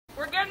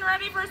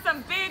ready for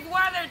some big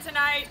weather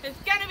tonight. It's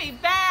gonna be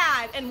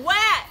bad and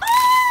wet.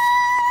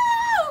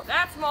 Woo!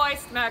 That's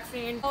moist,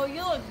 Maxine. Oh,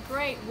 you look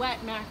great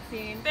wet,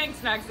 Maxine.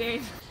 Thanks,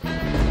 Maxine.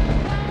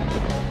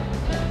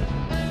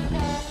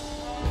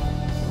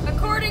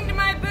 According to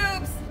my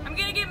boobs, I'm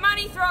gonna get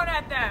money thrown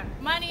at them.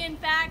 Money, in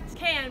fact,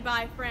 can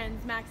buy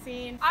friends,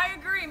 Maxine. I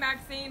agree,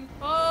 Maxine.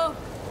 Oh,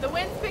 the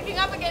wind's picking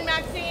up again,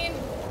 Maxine.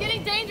 It's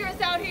getting dangerous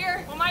out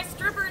here. Well, my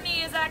stripper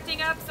knee is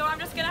acting up, so I'm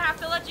just gonna have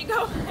to let you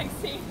go,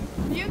 Maxine.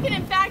 You can,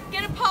 in fact,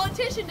 get a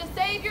politician to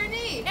save your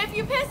knee if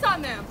you piss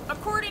on them.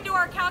 According to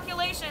our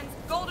calculations,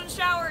 golden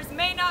showers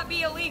may not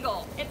be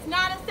illegal. It's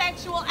not a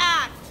sexual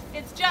act.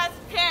 It's just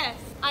piss.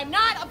 I'm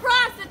not a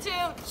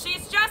prostitute.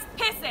 She's just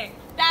pissing.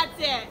 That's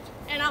it.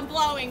 And I'm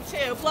blowing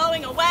too.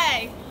 Blowing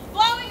away.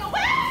 Blowing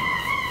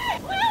away!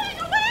 Blowing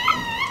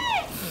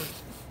away!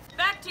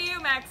 Back to you,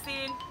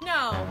 Maxine.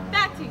 No,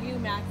 back to you,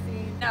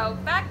 Maxine. No,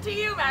 back to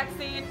you,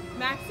 Maxine.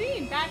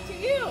 Maxine, back to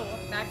you.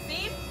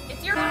 Maxine,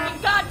 it's your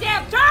fucking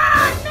goddamn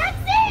turn!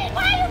 Maxine,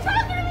 why are you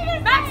talking to me this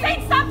way?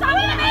 Maxine, stop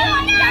talking to me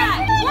like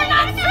that! We're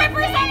not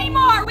strippers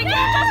anymore! We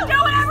can't just do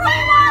whatever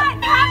we want!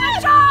 Have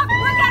a job!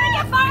 We're gonna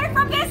get fired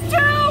from this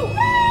too!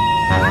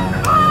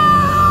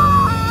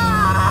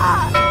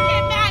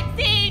 Get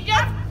Maxine,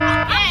 just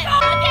forget.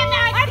 Forget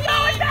Maxine. I'm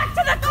going back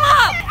to the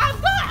club!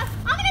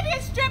 I'm gonna be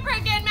a stripper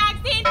again,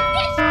 Maxine.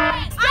 This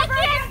shit. I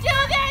can't do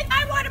this.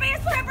 I want to be a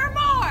stripper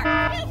more!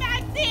 You,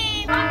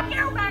 Maxine. Fuck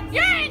you, Maxine!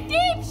 You're in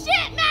deep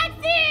shit,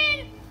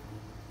 Maxine.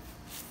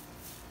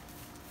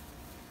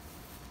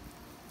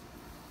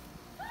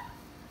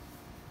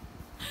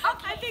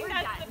 Okay, I think we're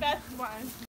that's done. the best one.